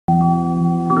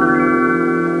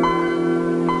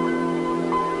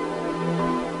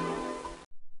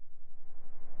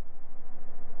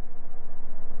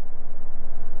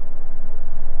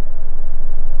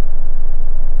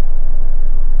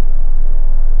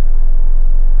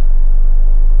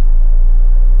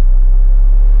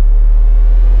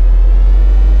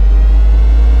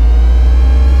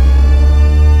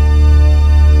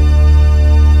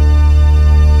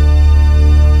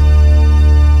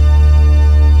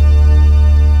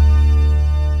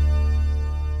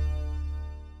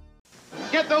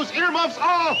earmuffs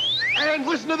off! And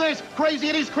listen to this. Crazy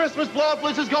Eddie's Christmas blowout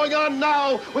blitz is going on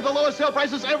now with the lowest sale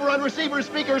prices ever on receivers,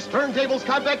 speakers, turntables,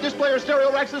 compact display, or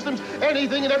stereo rack systems,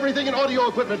 anything and everything in audio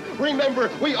equipment. Remember,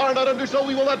 we are not undersold,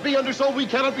 we will not be undersold, we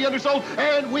cannot be undersold,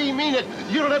 and we mean it.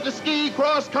 You don't have to ski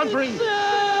cross country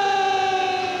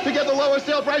to get the lowest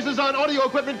sale prices on audio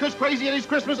equipment, because Crazy Eddie's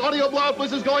Christmas audio blowout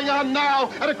blitz is going on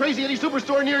now at a Crazy Eddie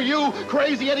superstore near you.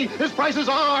 Crazy Eddie, his prices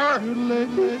are...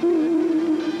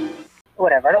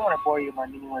 Whatever, I don't want to bore you with my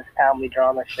meaningless family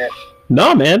drama shit.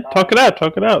 No, man, talk it out.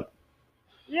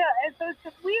 Yeah, and so it's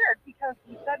just weird because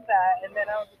he said that, and then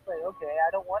I was just like, okay,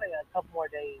 I don't want to a couple more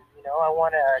days, you know, I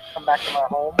want to come back to my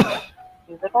home.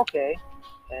 He's like, okay,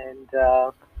 and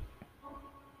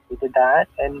we did that,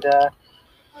 and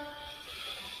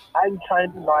I'm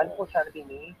trying to be mindful, trying to be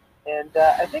me, and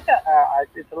I think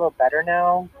it's a little better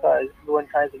now because everyone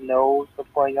kind of knows what's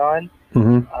going on.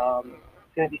 Mm-hmm.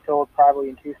 It's going to be sold probably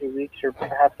in 2-3 weeks or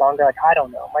perhaps longer. Like, I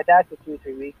don't know. My dad said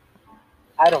 2-3 weeks.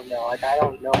 I don't know. Like, I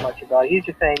don't know much about it. He's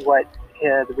just saying what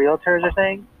the realtors are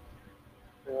saying.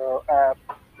 So,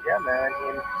 yeah, man.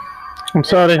 And I'm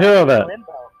sorry to hear all that.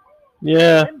 Limbo.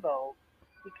 Yeah. Limbo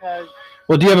because...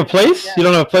 Well, do you have a place? Yeah. You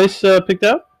don't have a place picked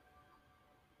out?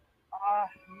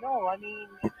 No. I mean,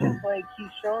 it's just like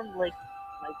he's shown, like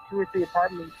 2 or 3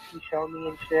 apartments he's shown me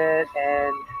and shit.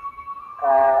 And,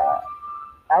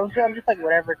 I'm just like,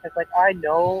 whatever, because, like, I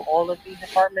know all of these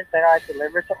apartments that I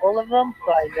delivered to all of them,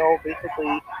 so I know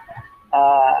basically,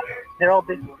 they're all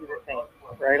basically the same,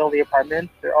 right? All the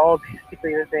apartments, they're all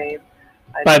basically the same.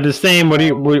 By the same, what do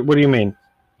you mean?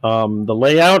 The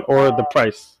layout or the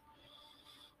price?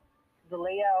 The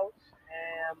layout,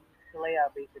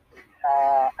 basically.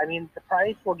 I mean, the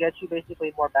price will get you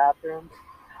basically more bathrooms,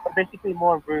 but basically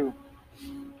more room.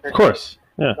 Of course,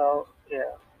 yeah. So,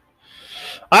 yeah.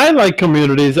 I like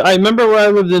communities. I remember where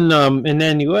I lived in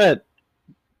Nanuet,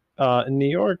 in New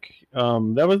York.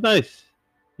 That was nice.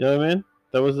 You know what I mean?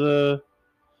 That was the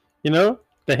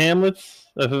hamlets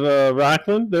of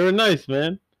Rockland. They were nice,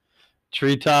 man.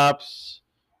 Treetops,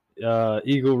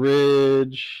 Eagle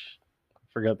Ridge. I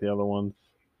forgot the other ones.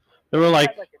 They were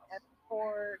like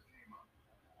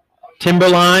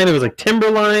Timberline. It was like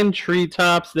Timberline,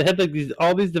 Treetops. They had like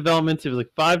all these developments. It was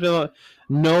like 5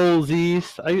 Knowles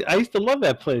East. I used to love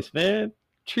that place, man.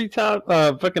 Treetop,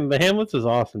 fucking the Hamlets is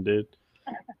awesome, dude.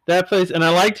 That place, and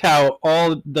I liked how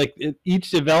each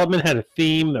development had a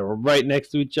theme. They were right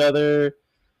next to each other.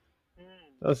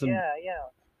 Yeah.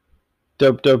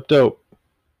 Dope.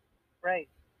 Right.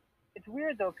 It's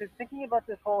weird though, because thinking about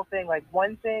this whole thing, like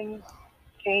one thing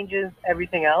changes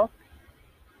everything else.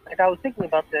 Like I was thinking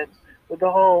about this with the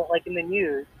whole, like in the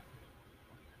news,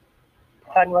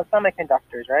 talking about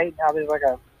semiconductors, right? How there's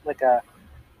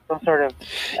some sort of...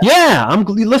 Yeah, I'm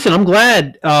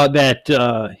glad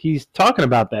that he's talking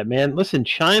about that, man. Listen,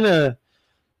 China's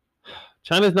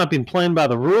not been playing by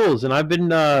the rules, and I've been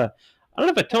I don't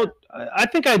know if I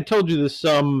think I told you this.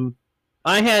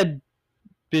 I had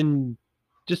been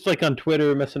just like on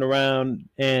Twitter messing around,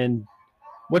 and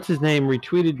what's his name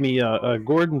retweeted me,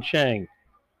 Gordon Chang.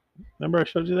 Remember I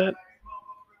showed you that?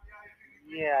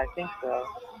 Yeah, I think so.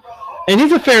 And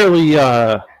he's a fairly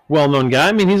well-known guy.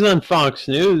 I mean, he's on Fox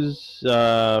News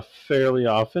fairly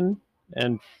often,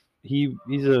 and he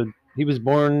was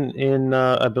born in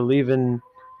I believe in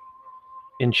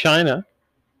China.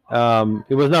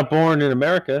 He was not born in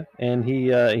America, and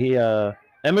he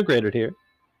emigrated here.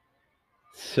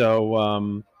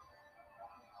 So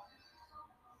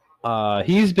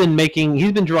he's been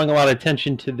drawing a lot of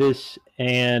attention to this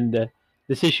and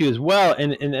this issue as well.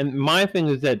 And my thing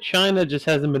is that China just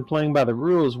hasn't been playing by the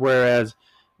rules, whereas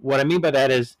what I mean by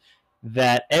that is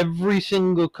that every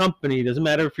single company, doesn't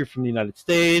matter if you're from the United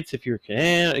States, if you're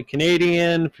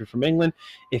Canadian, if you're from England,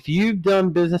 if you've done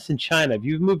business in China, if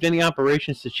you've moved any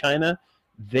operations to China,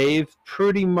 they've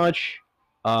pretty much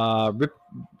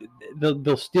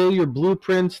they'll steal your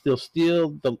blueprints, they'll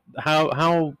steal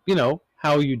how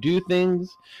you do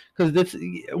things, because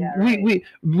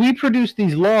we produce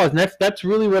these laws, and that's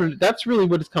really what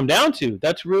it's come down to.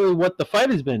 That's really what the fight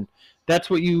has been.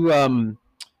 That's what you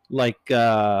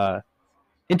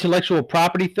intellectual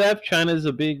property theft. China's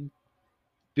a big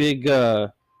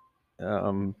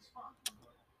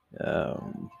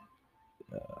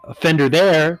offender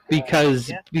there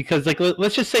because like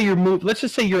let's just say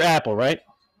you're Apple, right?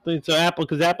 So Apple,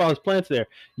 because Apple has plants there,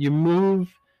 you move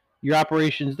your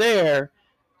operations there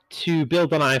to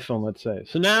build an iPhone, let's say.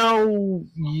 So now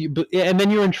and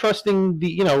then you're entrusting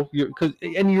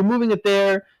you're moving it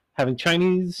there, having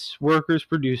Chinese workers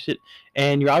produce it,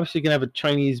 and you're obviously going to have a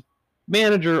Chinese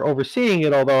manager overseeing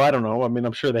it, although I don't know. I mean,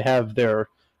 I'm sure they have their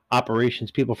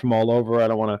operations people from all over. I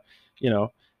don't want to you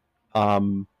know.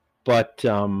 But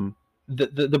the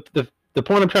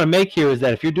point I'm trying to make here is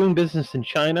that if you're doing business in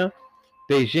China,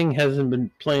 Beijing hasn't been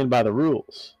playing by the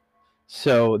rules.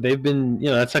 So they've been,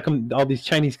 that's how come all these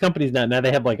Chinese companies now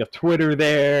they have like a Twitter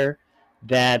there,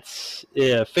 that's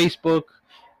Facebook,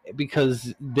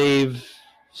 because they've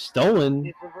stolen.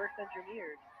 It's reverse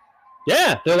engineered.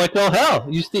 Yeah, they're like, well, hell,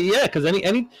 because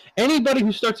anybody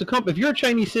who starts a company, if you're a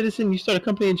Chinese citizen, you start a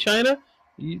company in China,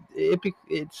 it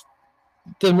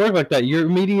doesn't work like that. You're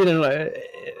immediate, and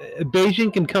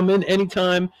Beijing can come in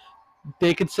anytime.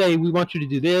 They could say, we want you to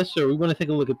do this, or we want to take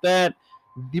a look at that.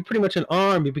 You're pretty much an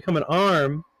arm. You become an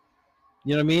arm,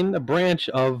 you know what I mean? A branch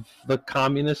of the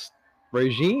communist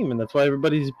regime, and that's why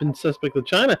everybody's been suspect of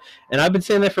China. And I've been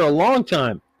saying that for a long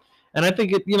time. And I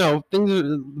think things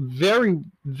are very,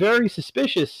 very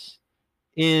suspicious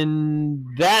in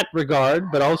that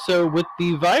regard, but also with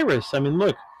the virus. I mean,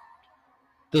 look,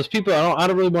 those people. I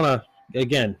don't really want to,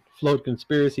 again, float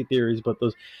conspiracy theories, but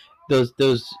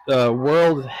those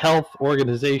World Health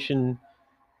Organization,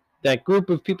 that group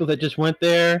of people that just went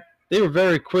there, they were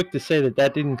very quick to say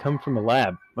that didn't come from a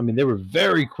lab. I mean, they were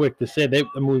very quick to say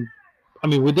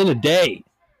within a day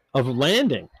of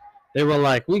landing, they were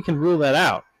like, we can rule that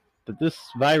out, that this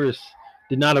virus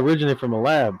did not originate from a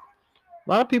lab. A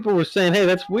lot of people were saying, hey,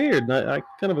 that's weird. And I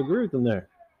kind of agree with them there.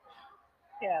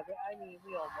 Yeah, but we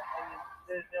all know.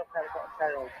 There's no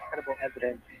credible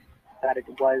evidence that it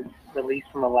was released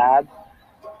from a lab.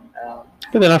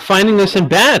 But they're not finding this in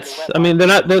bats. I mean, they're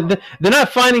not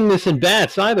finding this in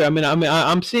bats either.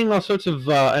 I'm seeing all sorts of,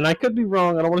 and I could be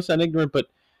wrong. I don't want to sound ignorant, but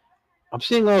I'm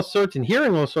seeing all sorts and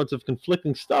hearing all sorts of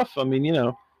conflicting stuff. I mean,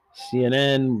 CNN,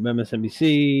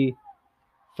 MSNBC,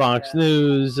 Fox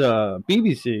News,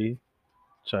 BBC,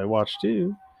 which I watch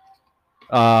too.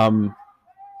 I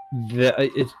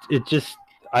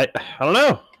don't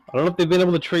know. I don't know if they've been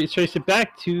able to trace it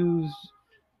back to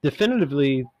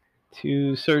definitively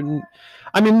to certain.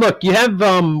 I mean, look, you have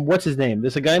what's his name?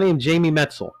 There's a guy named Jamie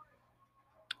Metzel.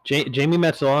 Jamie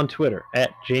Metzel on Twitter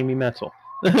 @JamieMetzel.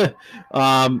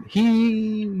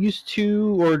 He used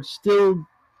to, or still,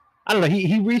 I don't know.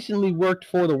 He recently worked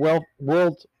for the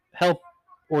World Health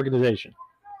Organization,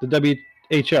 the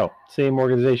WHO, same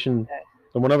organization,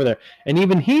 the one over there. And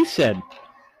even he said,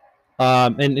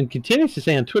 and continues to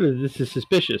say on Twitter, this is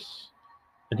suspicious.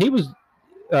 And he was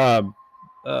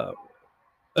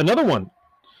another one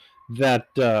that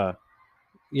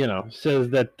says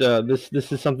that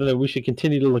this is something that we should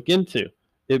continue to look into.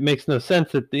 It makes no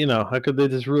sense that how could they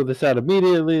just rule this out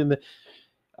immediately? And if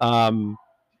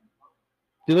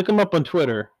you look them up on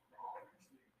Twitter,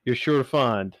 you're sure to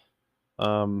find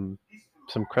some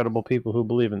credible people who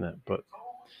believe in that. But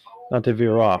not to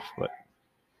veer off, but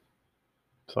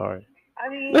sorry. I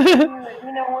mean, we're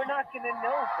not going to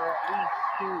know for at least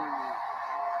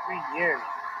 2-3 years.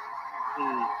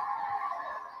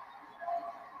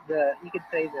 You could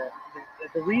say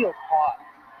the real cause.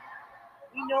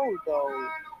 We know though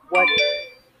what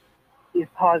is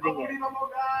causing it.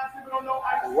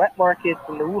 The wet markets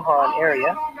in the Wuhan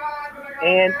area,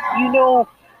 and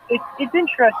it's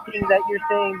interesting that you're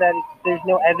saying that there's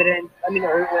no evidence. I mean,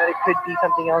 or that it could be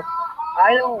something else.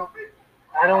 I don't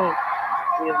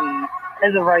really.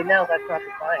 As of right now, that's not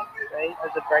the science, right? As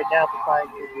of right now, the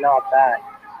science is not that.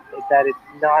 It's that it's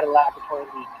not a laboratory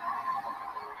leak.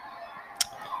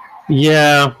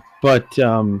 Yeah, but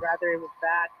rather it was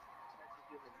bats.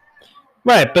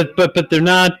 Right, but they're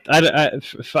not.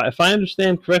 If I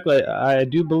understand correctly, I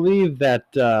do believe that.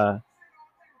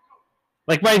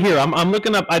 Like right here, I'm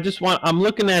looking up. I'm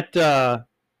looking at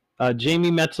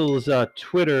Jamie Metzel's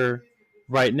Twitter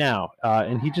right now,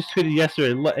 and he just tweeted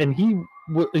yesterday, and he's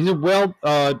a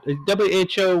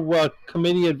WHO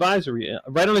committee advisory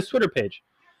right on his Twitter page.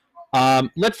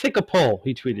 Let's take a poll,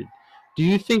 he tweeted. Do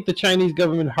you think the Chinese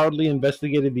government hardly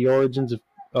investigated the origins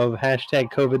of hashtag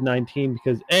COVID-19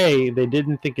 because A, they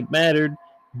didn't think it mattered,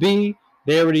 B,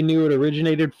 they already knew it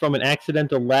originated from an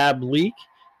accidental lab leak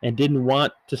and didn't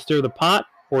want to stir the pot,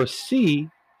 or C,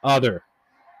 other?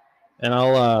 And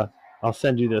I'll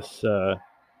send you this. I'll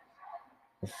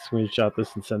screenshot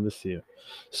this and send this to you.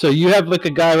 So you have like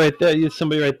a guy right there, you have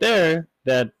somebody right there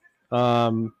that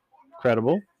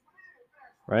credible,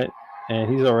 right? And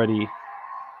he's already.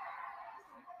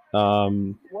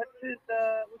 What's his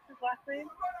last name?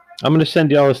 I'm gonna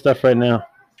send you all this stuff right now.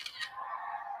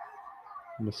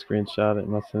 I'm gonna screenshot it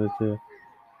and I'll send it to you.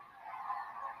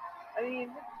 I mean,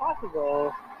 it's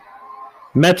possible.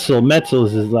 Metzel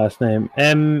is his last name.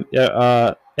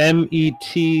 Metzl.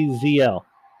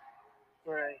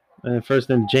 Right. And first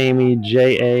name Jamie,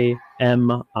 Jamie,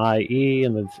 and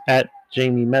it's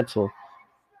 @Jamie Metzel.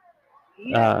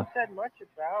 He hasn't said much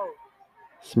about.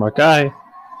 Smart guy.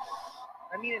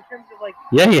 I mean, in terms of like.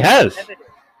 Yeah, he has. Evidence.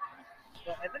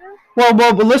 The evidence? Well,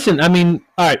 but listen. I mean,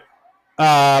 all right.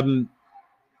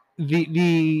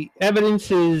 The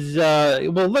evidence is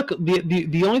well. Look,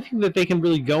 the only thing that they can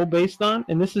really go based on,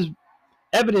 and this is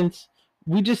evidence.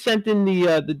 We just sent in the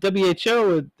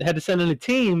WHO had to send in a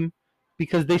team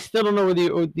because they still don't know where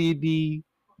the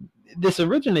this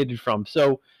originated from.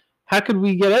 So how could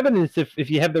we get evidence if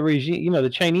you have the regime, the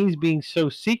Chinese being so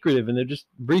secretive and they're just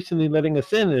recently letting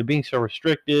us in and they're being so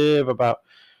restrictive about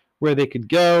where they could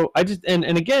go. I just and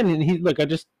again, and I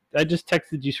just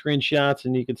texted you screenshots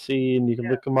and you can see and you can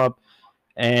look them up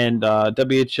and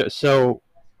WHO. So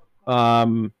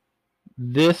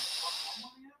this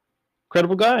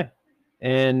credible guy,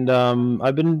 and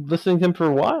I've been listening to him for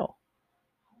a while,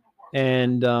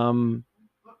 and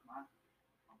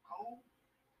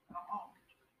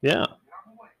yeah.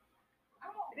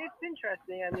 It's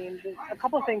interesting. I mean, a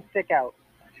couple of things stick out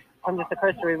from just the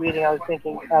cursory reading I was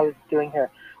doing here.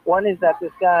 One is that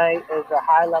this guy is a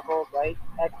high-level, right,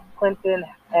 ex-Clinton,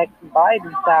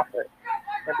 ex-Biden staffer.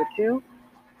 Number two,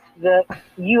 the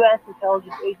U.S.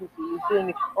 intelligence agency is doing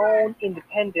its own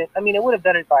independent. I mean, it would have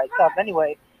done it by itself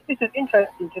anyway. This is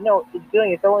interesting to note. It's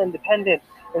doing its own independent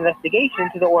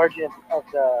investigation to the origin of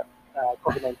the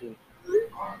COVID-19.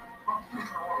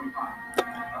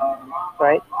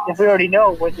 Right? If we already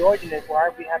know what the origin is, why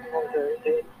are we having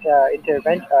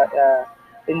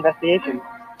investigation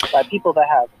by people that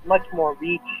have much more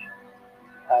reach,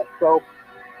 scope,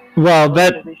 well,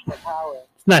 that organizational power?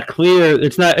 It's not clear.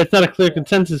 It's not a clear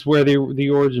consensus where the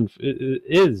origin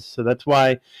is. So that's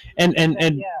why, and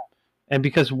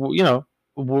because where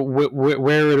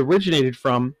it originated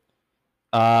from,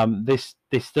 they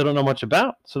still don't know much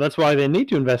about. So that's why they need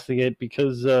to investigate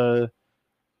because.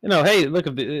 Hey, look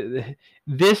at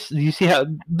this. You see how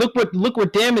look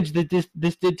what damage that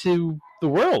this did to the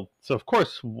world. So of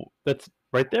course that's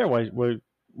right there.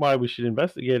 Why we should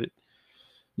investigate it.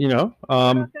 Right now,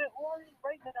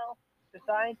 the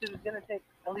science is going to take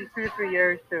at least 2 or 3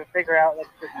 years to figure out like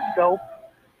the scope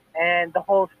and the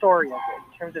whole story of it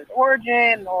in terms of its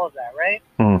origin and all of that, right?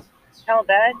 Tell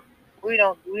that we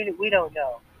don't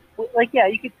know. Like, yeah,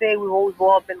 you could say we've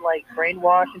all been like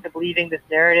brainwashed into believing this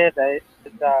narrative that it's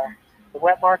the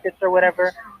wet markets or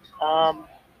whatever.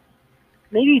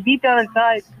 Maybe deep down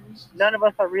inside, none of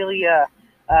us are really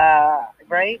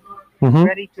right,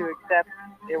 ready to accept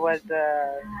there was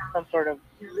some sort of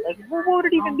like what would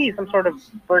it even be? Some sort of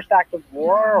first act of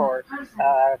war or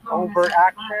covert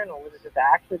action, or was it just an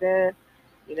accident?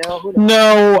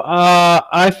 No,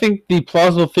 I think the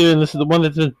plausible theory, and this is the one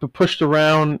that's been pushed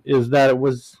around, is that it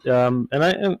was. And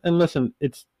listen,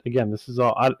 it's again, this is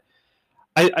all.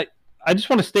 I just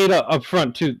want to state up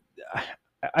front too.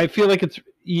 I feel like it's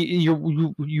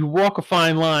you walk a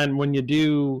fine line when you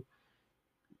do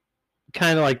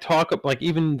kind of like talk up, like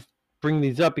even bring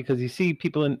these up because you see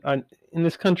people in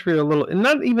this country are a little, and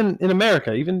not even in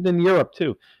America, even in Europe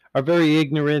too, are very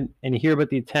ignorant, and you hear about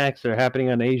the attacks that are happening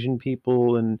on Asian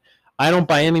people, and I don't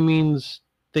by any means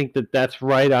think that that's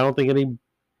right. I don't think any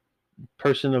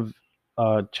person of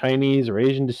Chinese or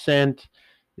Asian descent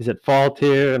is at fault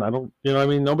here, and I don't,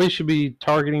 nobody should be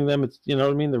targeting them. It's, the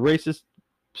racist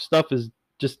stuff is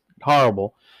just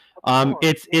horrible.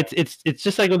 It's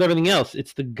just like with everything else.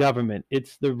 It's the government.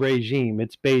 It's the regime.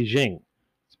 It's Beijing.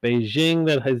 It's Beijing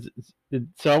that has.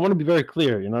 So I want to be very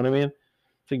clear. You know what I mean?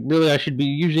 Really, I should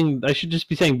just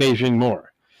be saying Beijing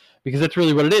more, because that's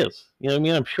really what it is. You know what I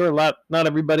mean? I'm sure not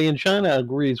everybody in China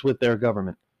agrees with their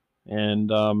government, and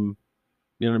you know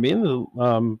what I mean.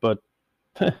 But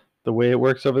the way it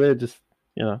works over there, just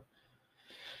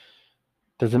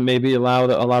doesn't maybe allow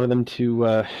a lot of them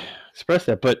to express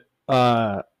that. But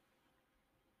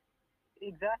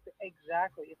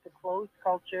exactly, it's a closed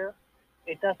culture.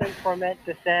 It doesn't foment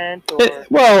dissent or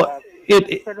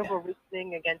critical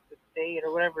reasoning against the state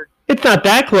or whatever. It's not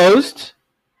that closed.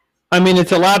 I mean,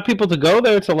 it's allowed people to go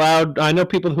there. It's allowed. I know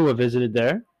people who have visited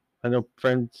there. I know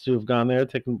friends who have gone there,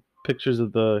 taken pictures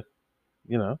of the,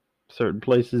 certain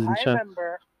places in China. I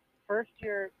remember first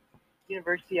year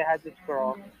university, I had this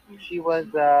girl. She was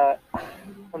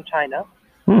from China,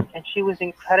 and she was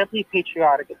incredibly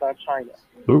patriotic about China.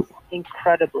 Ooh.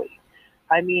 Incredibly.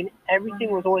 I mean,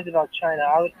 everything was always about China.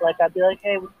 I'd be like,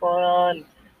 hey, what's going on?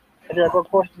 I'd be like, what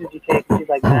courses did you take? She's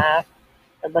like, math.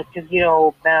 And like, because,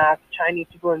 math, Chinese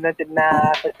people invented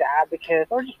math, like the abacus,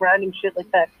 or just random shit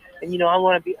like that. And, I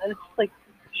want to be, and it's just like,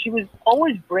 she was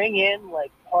always bring in,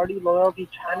 like, party loyalty,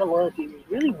 China loyalty. It was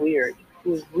really weird. It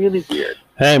was really weird.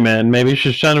 Hey, man, maybe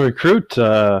she's trying to recruit, you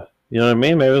know what I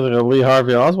mean? Maybe it was like a Lee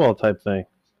Harvey Oswald type thing.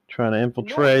 trying to No,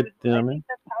 infiltrate. because You know I what I think mean?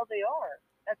 that's how they are.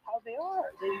 That's how they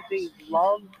are. They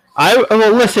love.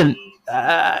 Well, listen. You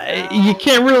Mao,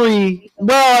 can't really. Mao.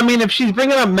 Well, I mean, if she's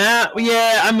bringing up Mount,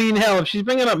 yeah. I mean, hell, if she's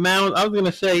bringing up Mount, I was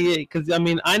gonna say yeah, because I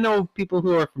mean, I know people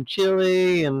who are from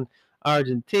Chile and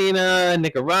Argentina,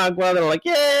 Nicaragua. They're like,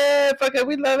 yeah, fuck it,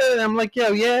 we love it. And I'm like,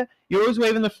 yo, yeah, you're always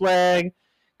waving the flag,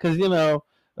 because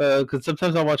because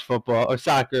sometimes I watch football or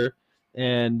soccer,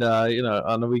 and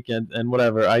on the weekend and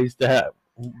whatever. I used to have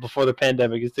before the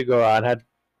pandemic. I used to go out, had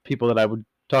people that I would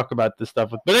talk about this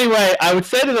stuff with. But anyway, I would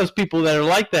say to those people that are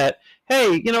like that,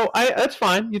 hey, that's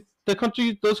fine.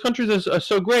 Those countries are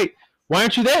so great. Why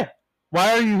aren't you there?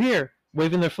 Why are you here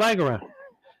waving their flag around?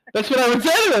 That's what I would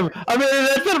say to them. I mean,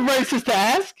 that's not racist to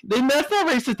ask. That's not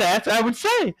racist to ask. I would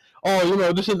say,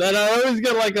 oh, this and that. I always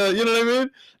get like you know what I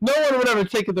mean? No one would ever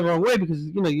take it the wrong way because,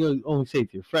 you only say it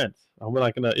to your friends. We're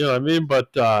not going to, you know what I mean?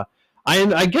 But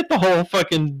I get the whole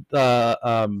fucking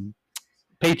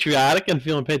patriotic and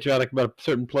feeling patriotic about a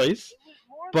certain place.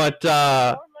 But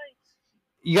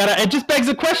you gotta. It just begs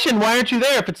the question: why aren't you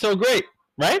there if it's so great,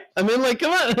 right? I mean, like,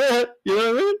 come on, you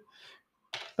know what I mean?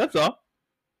 That's all.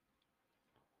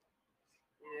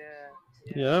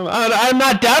 Yeah. I'm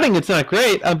not doubting it's not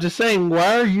great. I'm just saying,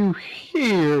 why are you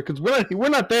here? Because we're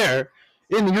not there.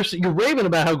 And you're raving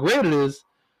about how great it is.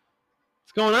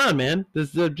 What's going on, man?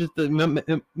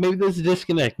 Maybe there's a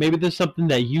disconnect. Maybe there's something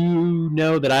that you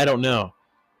know that I don't know.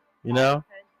 You know? I tend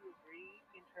to agree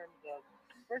in terms of.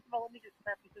 First of all, let me just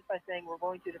preface this by saying we're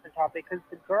going to a different topic because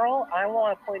the girl I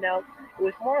want to point out, it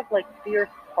was more of like fierce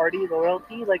party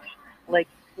loyalty, like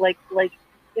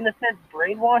in a sense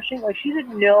brainwashing. Like she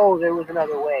didn't know there was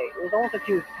another way. It was almost like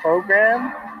she was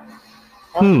programmed.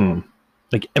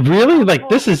 Like really? Like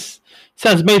this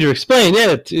sounds major. Explain.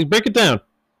 Yeah, break it down.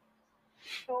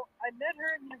 So I met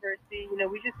her in university.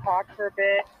 We just talked for a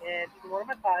bit, and she's in one of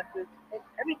my classes, and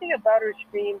everything about her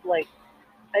screamed like.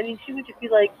 I mean, she would just be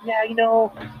like, yeah,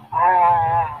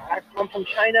 I'm from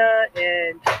China,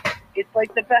 and it's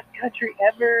like the best country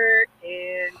ever,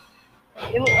 and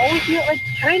it would always be like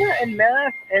China and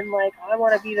math, and like I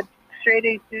want to be the straight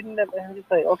A student, and I'm just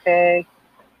like, okay,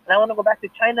 and I want to go back to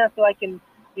China so I can,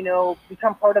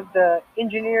 become part of the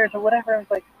engineers or whatever. I was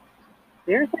like,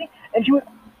 seriously? And she would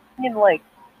in like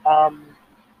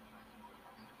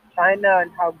China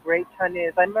and how great China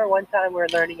is. I remember one time we were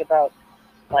learning about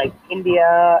like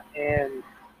India and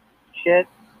shit,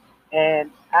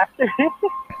 and after it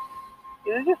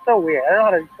was just so weird. I don't know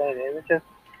how to explain it. It was just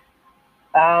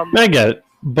I get it,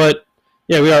 but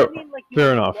yeah, we are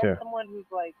fair enough here. Someone who's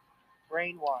like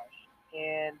brainwashed,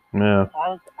 and yeah.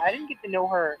 I didn't get to know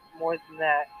her more than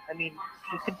that. I mean,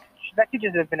 that could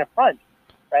just have been a front,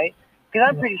 right? Because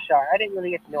I'm pretty shy. I didn't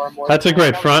really get to know her more. That's a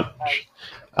great front.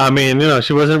 I mean,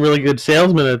 she wasn't a really good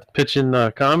salesman at pitching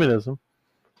communism.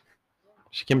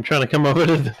 She came trying to come over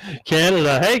to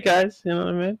Canada. Hey, guys, you know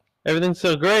what I mean? Everything's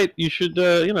so great. You should,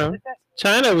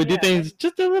 China would do things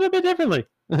just a little bit differently.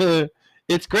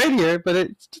 It's great here, but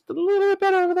it's just a little bit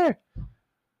better over there.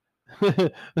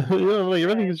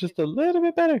 Everything is just a little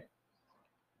bit better.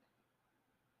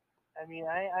 I mean,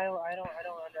 I don't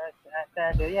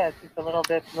understand it. Yeah, it's just a little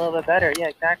bit better. Yeah,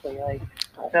 exactly. Like,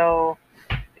 so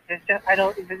if it's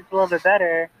a little bit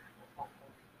better.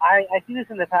 I see this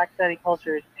in the Pakistani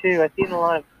cultures too. I see it in a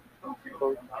lot of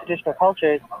traditional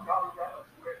cultures.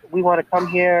 We want to come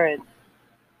here and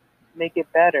make it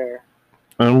better.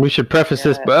 We should preface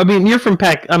this, but I mean, you're from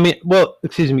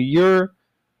excuse me, your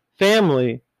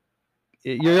family,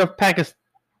 you're of Pakistan.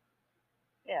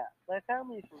 Yeah, my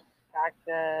family's from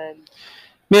Pakistan.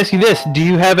 Let me ask you this: do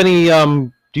you have any?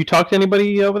 Do you talk to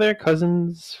anybody over there?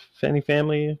 Cousins, any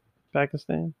family,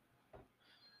 Pakistan?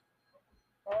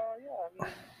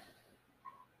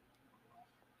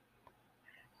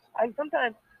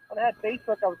 Sometimes when I had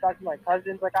Facebook, I would talk to my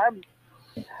cousins. Like I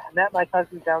met my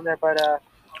cousins down there, but I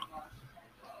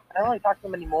don't really talk to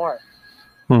them anymore.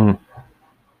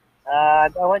 I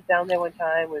went down there one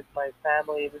time with my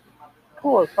family. It was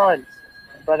cool. It was fun.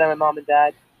 My brother, my mom, and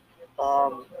dad.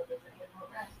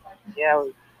 Yeah,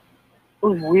 it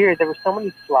was weird. There were so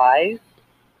many flies.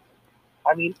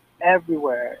 I mean,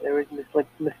 everywhere. There was like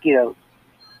mosquitoes.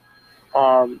 It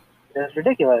was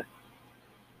ridiculous.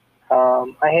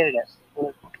 I hated it. It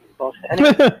was bullshit.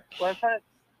 Anyway, what I'm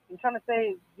trying to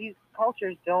say, these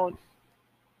cultures don't.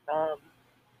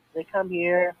 They come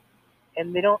here,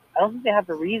 and they don't. I don't think they have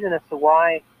a reason as to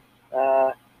why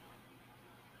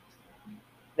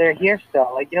they're here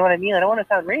still. Like, you know what I mean? I don't want to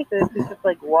sound racist. It's just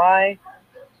like, why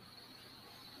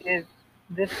is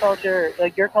this culture,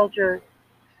 like your culture,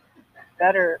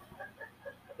 better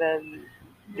than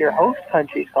your host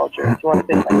country's culture? If you want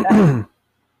to think like that.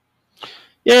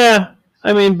 Yeah,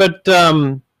 I mean, but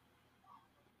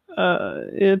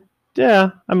it.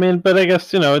 Yeah, I mean, but I guess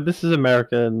this is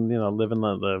America, and live and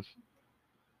let live.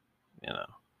 You know,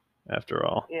 after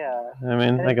all. Yeah. I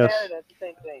mean, And I in guess Canada, it's the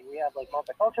same thing. We have like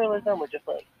multiculturalism. We're just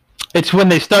like, it's when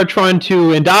they start trying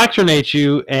to indoctrinate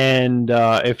you, and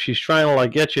if she's trying to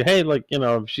like get you, hey, like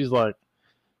if she's like,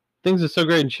 things are so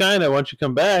great in China, why don't you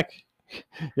come back? You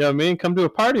know what I mean? Come to a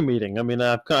party meeting. I mean,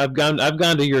 I've gone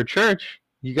to your church.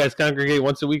 You guys congregate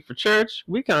once a week for church.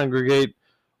 We congregate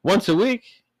once a week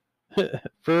for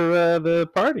the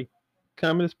party,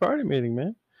 Communist Party meeting,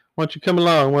 man. Why don't you come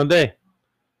along one day?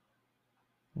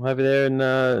 We'll have you there in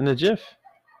a jiff,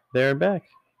 there and back.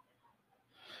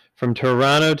 From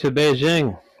Toronto to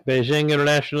Beijing, Beijing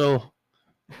International.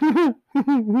 yeah,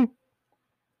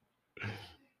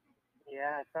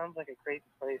 it sounds like a crazy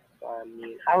place. I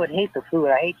mean, I would hate the food.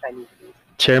 I hate Chinese food.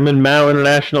 Chairman Mao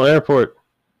International Airport.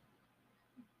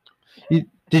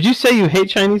 Did you say you hate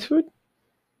Chinese food?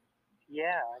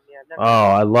 Yeah, I mean, I've never.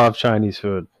 Oh, I love Chinese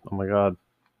food. Oh my god.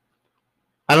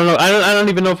 I don't know. I don't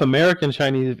even know if American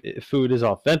Chinese food is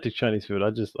authentic Chinese food.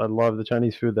 I love the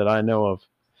Chinese food that I know of.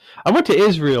 I went to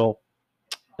Israel.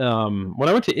 When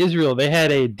I went to Israel, they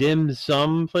had a dim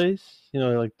sum place.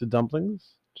 Like the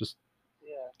dumplings, just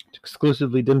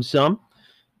exclusively dim sum,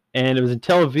 and it was in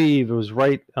Tel Aviv. It was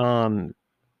right on.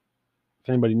 If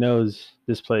anybody knows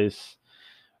this place,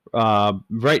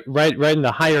 right in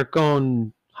the higher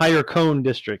cone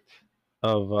district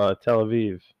of Tel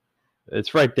Aviv.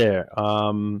 It's right there,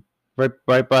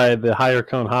 right by the Higher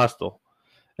Cone Hostel.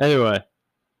 Anyway,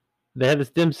 they had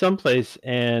this dim sum place,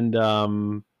 and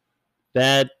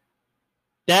that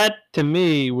to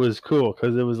me was cool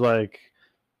because it was like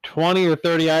 20 or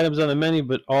 30 items on the menu,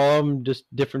 but all of them just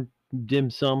different dim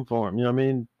sum form. You know what I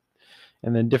mean?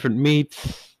 And then different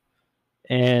meats,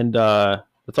 and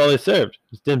that's all they served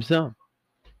was dim sum.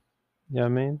 You know what I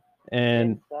mean?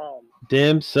 And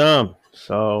dim sum.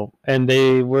 So, and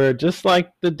they were just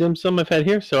like the dim sum I've had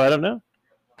here. So I don't know.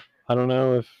 I don't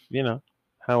know if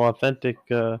how authentic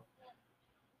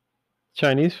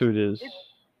Chinese food is.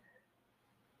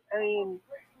 I mean,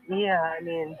 yeah. I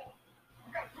mean,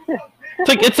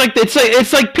 it's like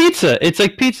pizza. It's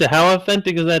like pizza. How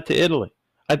authentic is that to Italy?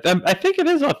 I think it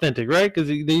is authentic, right? Because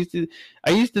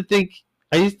I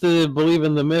used to believe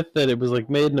in the myth that it was like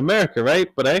made in America, right?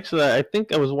 But actually, I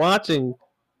think I was watching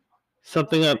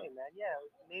something on. Yeah, it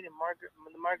was made in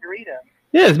the Margarita.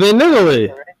 Yeah, it's made in Italy.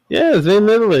 Right? Yeah, it's made in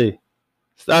Italy.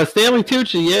 Stanley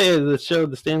Tucci, the show,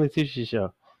 the Stanley Tucci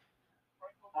show.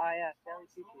 Oh yeah, Stanley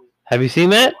Tucci. Have you seen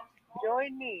that?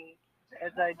 Join me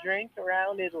as I drink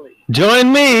around Italy.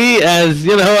 Join me as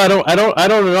I don't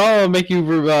at all make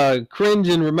you cringe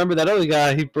and remember that other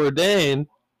guy, Heath Bourdain.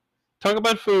 Talk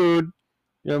about food.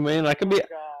 You know what I mean?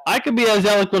 I could be as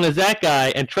eloquent as that guy,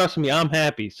 and trust me, I'm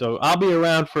happy. So I'll be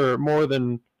around for more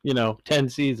than 10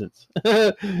 seasons. No, I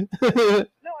love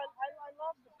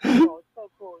the show. It's so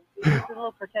cool. It's a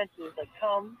little pretentious. Like,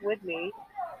 come with me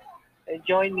and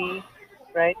join me,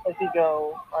 right, as we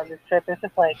go on this trip. It's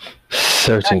just like,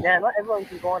 searching. Man, not everyone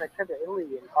can go on a trip to Italy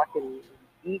and fucking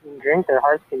eat and drink their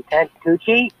heart's content.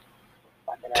 Tucci,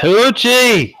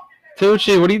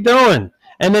 what are you doing?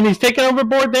 And then he's taking over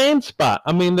Bourdain's spot.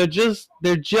 I mean, they're just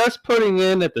putting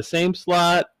in at the same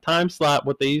time slot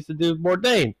what they used to do with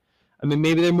Bourdain. I mean,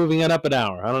 maybe they're moving it up an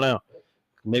hour. I don't know.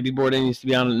 Maybe Bourdain used to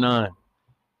be on at 9.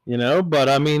 But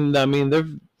I mean, they're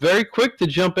very quick to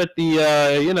jump at the.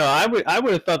 I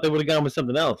would have thought they would have gone with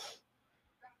something else,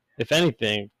 if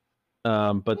anything.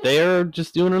 But they are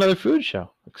just doing another food show,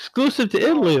 exclusive to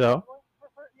Italy, though.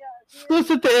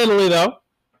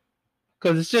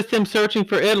 Because it's just him searching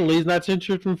for Italy. He's not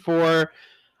searching for.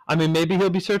 I mean, maybe he'll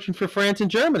be searching for France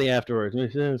and Germany afterwards.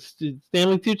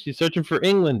 Stanley Tucci searching for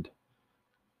England.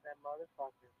 That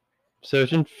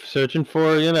motherfucker. Searching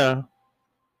for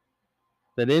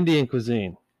that Indian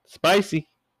cuisine. Spicy.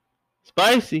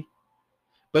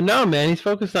 But no, man, he's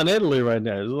focused on Italy right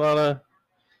now. There's a lot of.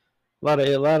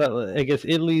 I guess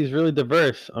Italy is really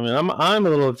diverse. I mean, I'm a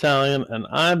little Italian, and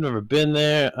I've never been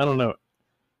there. I don't know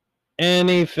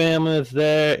any family that's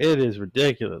there. It is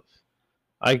ridiculous.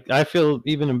 I feel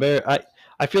even embarrassed.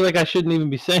 I feel like I shouldn't even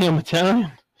be saying I'm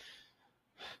Italian.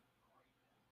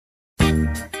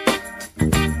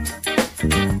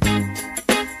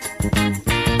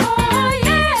 Oh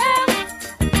yeah,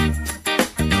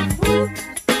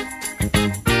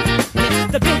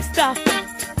 it's the big stuff.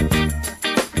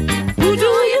 Who do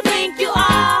you think you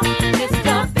are? It's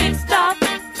the big stuff.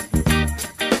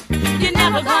 You're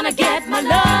never gonna get my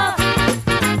love.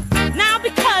 Now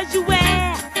because you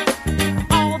wear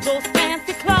all those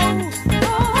fancy clothes.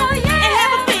 Oh yeah. And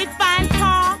have a big fine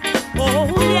car. Oh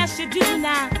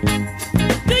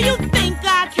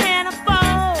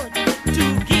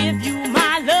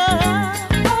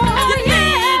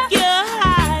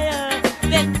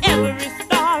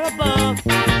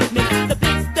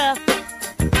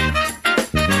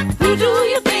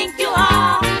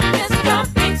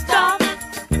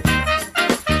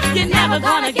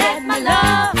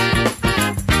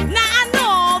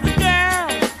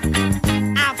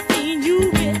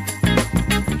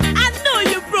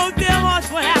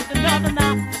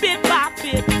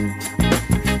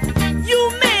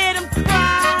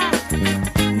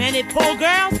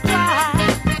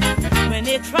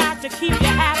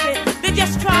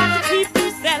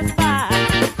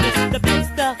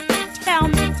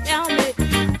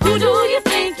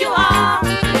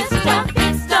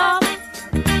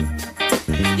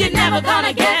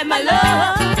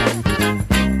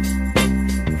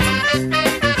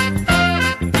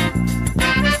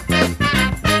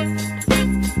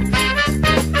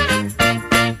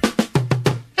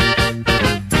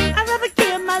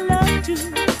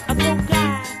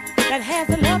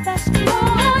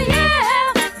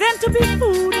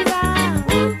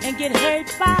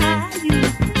right by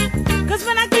you. 'Cause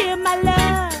when I